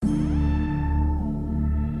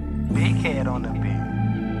Cat on the beat.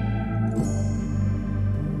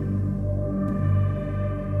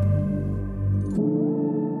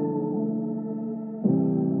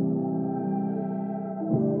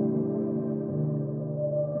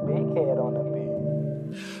 Big Cat on the beat.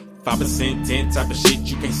 5%, 10 type of shit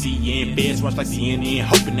you can't see in. Feds watch like CNN,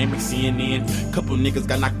 hoping they make CNN. Couple niggas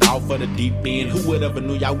got knocked out for the deep end. Who would ever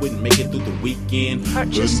knew y'all wouldn't make it through the weekend?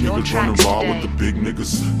 Purchase Little your niggas running tracks wild today. with the big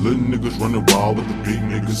niggas. Little niggas running wild with the big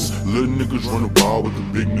niggas. Little niggas running wild with the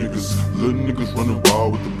big niggas. Little niggas running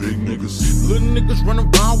wild with the big niggas. Little niggas running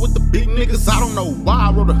around with the big niggas. I don't know why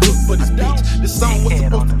I wrote a hook for this bitch. This song was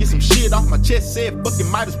supposed to get some shit off my chest. Said fucking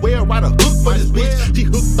might as well write a hook for this bitch. He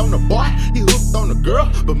hooked on the boy, he hooked on the girl,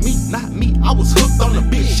 but me, not me. I was hooked on the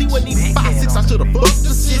bitch. She wasn't even 5'6", I should've fucked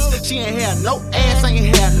the sis. She ain't had no ass, I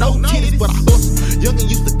ain't had no titties, but I hustled. Youngin'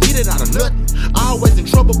 used to get it out of nothing. Always in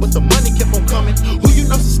trouble, but the money kept on coming. Who you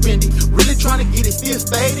know suspended? Really trying to get it, still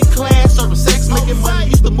stayed in class. Serving sex, making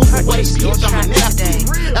money, used to move away. Bitch, I'm an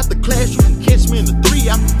athlete. After class, you can catch me in the 3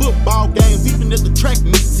 after football games. Even at the track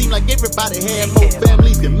meet, seemed like everybody had more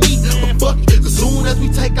families than me. But fuck it, cause soon as we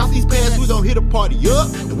take off these pads, we gon' hit a party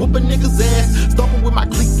up and whoop a nigga's ass. Stomping with my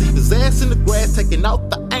cleats, leave his ass in the grass, taking out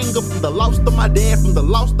the anger from the loss of my dad, from the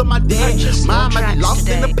loss of my dad. Mine might be lost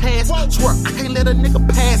in the past. Swear I can't let a nigga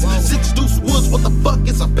pass. 6 Deuce Woods, what the fuck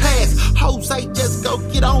is a pass? HoZay just go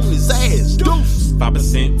get on his ass. Deuce.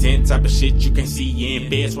 5%, 10 type of shit you can't see in.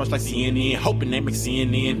 Feds watch like CNN, hoping they make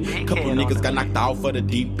CNN. Couple niggas got knocked out for the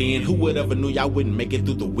deep end. Who would ever knew y'all wouldn't make it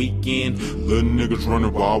through the weekend? Little niggas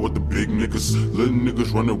running wild with the big niggas. Little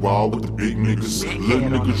niggas running wild with the big niggas. Little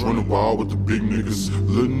niggas running wild with the big niggas.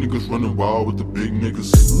 Little niggas running wild with the big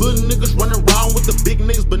niggas. Little niggas running around with the big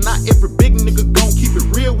niggas, but not every big nigga gon' keep it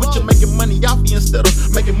real with you. Making money off you instead of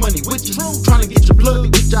making money with you. Trying to get your plug to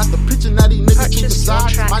get you out the picture. Now these niggas choosing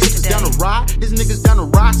sides. My niggas down to ride, his niggas down to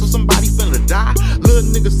ride, so somebody finna die. Little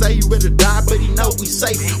nigga say he ready to die, but he know we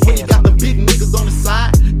safe when he got the big niggas on the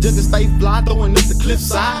side. Just stay fly, throwing up the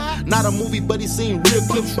cliffside. Not a movie, but he seen real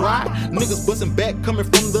clips ride. Niggas busting back, coming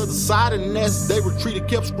from the other side, and as they retreated,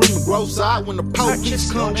 kept screaming grow side. When the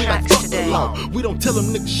police come, we like fuck the law. We don't tell them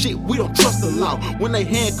niggas shit, we don't trust the law. When they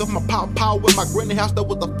handcuff my pow in my granny house, that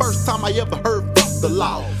was the first time I ever heard fuck the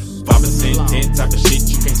law. 5%, 10 type of shit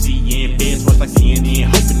you can't see in. Feds watch like CNN,